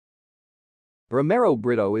Romero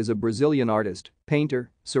Britto is a Brazilian artist, painter,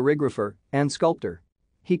 serigrapher, and sculptor.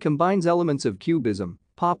 He combines elements of cubism,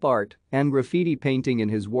 pop art, and graffiti painting in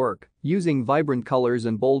his work, using vibrant colors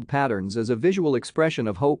and bold patterns as a visual expression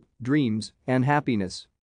of hope, dreams, and happiness.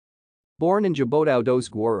 Born in Jabotão dos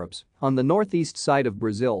Guarapes, on the northeast side of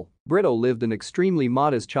Brazil, Britto lived an extremely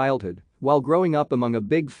modest childhood while growing up among a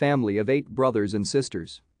big family of 8 brothers and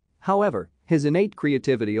sisters. However, his innate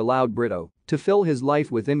creativity allowed Britto to fill his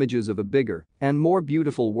life with images of a bigger and more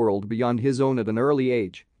beautiful world beyond his own at an early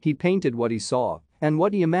age. He painted what he saw and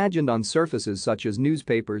what he imagined on surfaces such as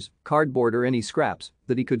newspapers, cardboard, or any scraps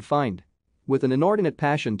that he could find. With an inordinate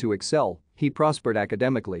passion to excel, he prospered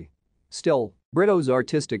academically. Still, Britto's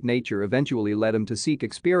artistic nature eventually led him to seek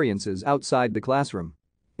experiences outside the classroom.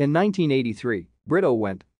 In 1983, Britto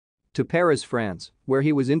went to Paris, France, where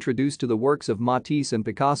he was introduced to the works of Matisse and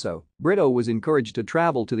Picasso. Britto was encouraged to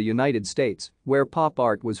travel to the United States, where pop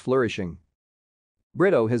art was flourishing.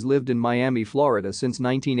 Britto has lived in Miami, Florida since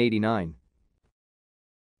 1989.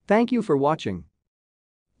 Thank you for watching.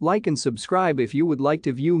 Like and subscribe if you would like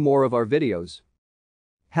to view more of our videos.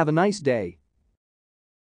 Have a nice day.